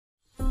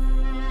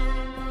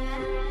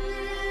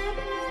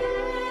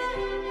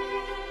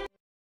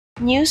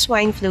New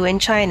swine flu in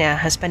China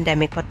has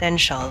pandemic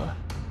potential.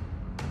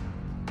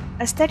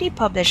 A study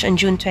published on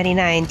June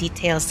 29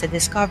 details the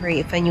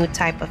discovery of a new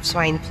type of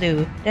swine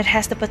flu that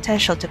has the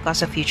potential to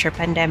cause a future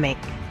pandemic.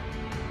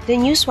 The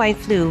new swine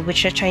flu,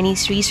 which the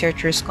Chinese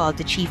researchers called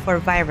the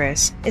G4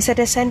 virus, is a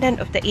descendant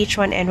of the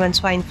H1N1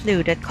 swine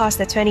flu that caused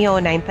the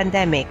 2009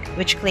 pandemic,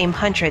 which claimed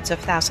hundreds of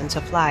thousands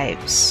of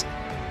lives.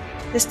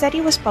 The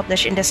study was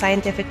published in the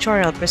scientific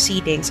journal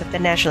Proceedings of the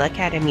National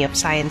Academy of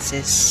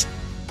Sciences.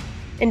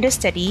 In the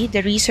study,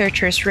 the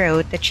researchers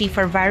wrote that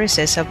G4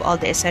 viruses have all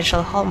the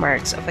essential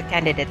hallmarks of a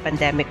candidate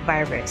pandemic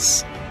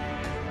virus.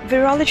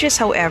 Virologists,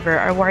 however,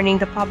 are warning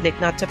the public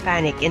not to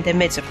panic in the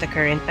midst of the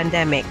current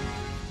pandemic.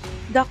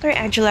 Dr.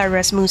 Angela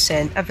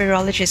Rasmussen, a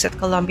virologist at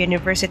Columbia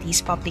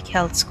University's Public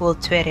Health School,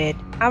 tweeted,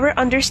 "Our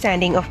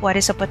understanding of what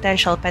is a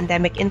potential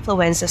pandemic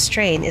influenza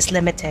strain is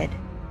limited.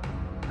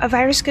 A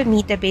virus could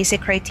meet the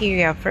basic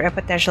criteria for a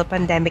potential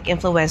pandemic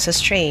influenza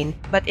strain,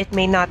 but it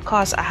may not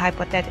cause a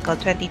hypothetical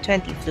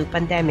 2020 flu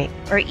pandemic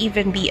or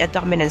even be a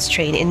dominant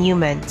strain in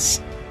humans."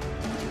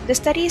 The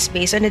study is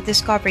based on the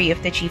discovery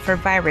of the G4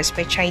 virus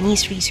by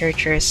Chinese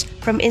researchers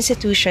from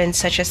institutions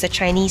such as the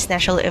Chinese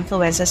National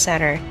Influenza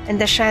Center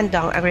and the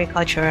Shandong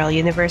Agricultural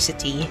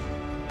University.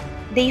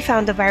 They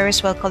found the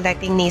virus while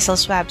collecting nasal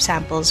swab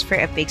samples for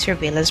a pig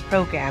surveillance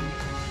program.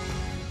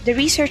 The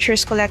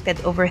researchers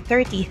collected over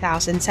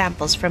 30,000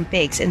 samples from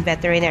pigs in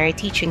veterinary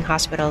teaching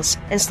hospitals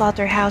and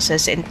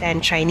slaughterhouses in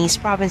 10 Chinese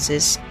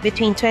provinces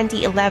between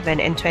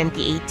 2011 and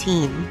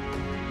 2018.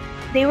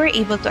 They were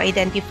able to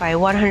identify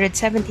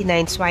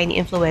 179 swine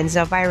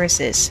influenza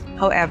viruses.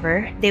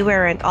 However, they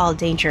weren't all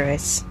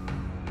dangerous.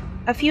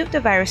 A few of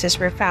the viruses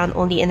were found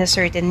only in a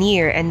certain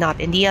year and not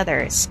in the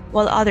others,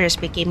 while others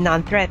became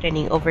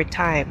non-threatening over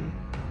time.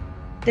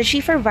 The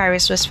G4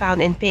 virus was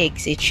found in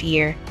pigs each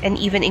year and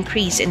even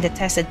increased in the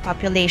tested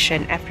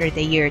population after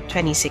the year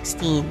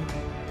 2016.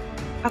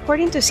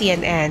 According to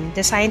CNN,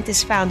 the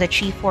scientists found that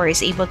G4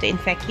 is able to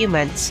infect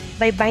humans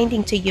by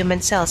binding to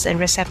human cells and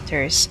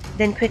receptors,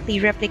 then quickly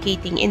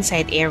replicating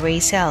inside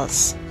airway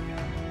cells.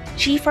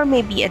 G4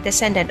 may be a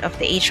descendant of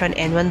the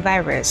H1N1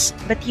 virus,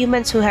 but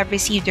humans who have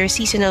received their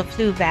seasonal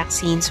flu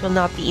vaccines will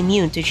not be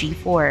immune to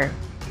G4.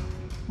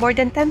 More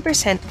than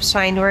 10% of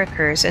swine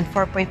workers and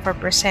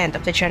 4.4%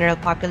 of the general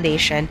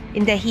population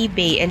in the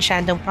Hebei and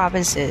Shandong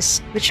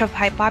provinces, which have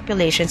high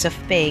populations of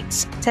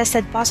pigs,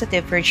 tested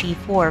positive for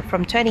G4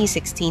 from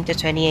 2016 to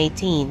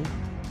 2018.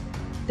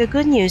 The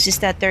good news is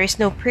that there is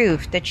no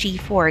proof that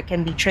G4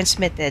 can be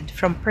transmitted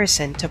from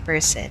person to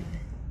person.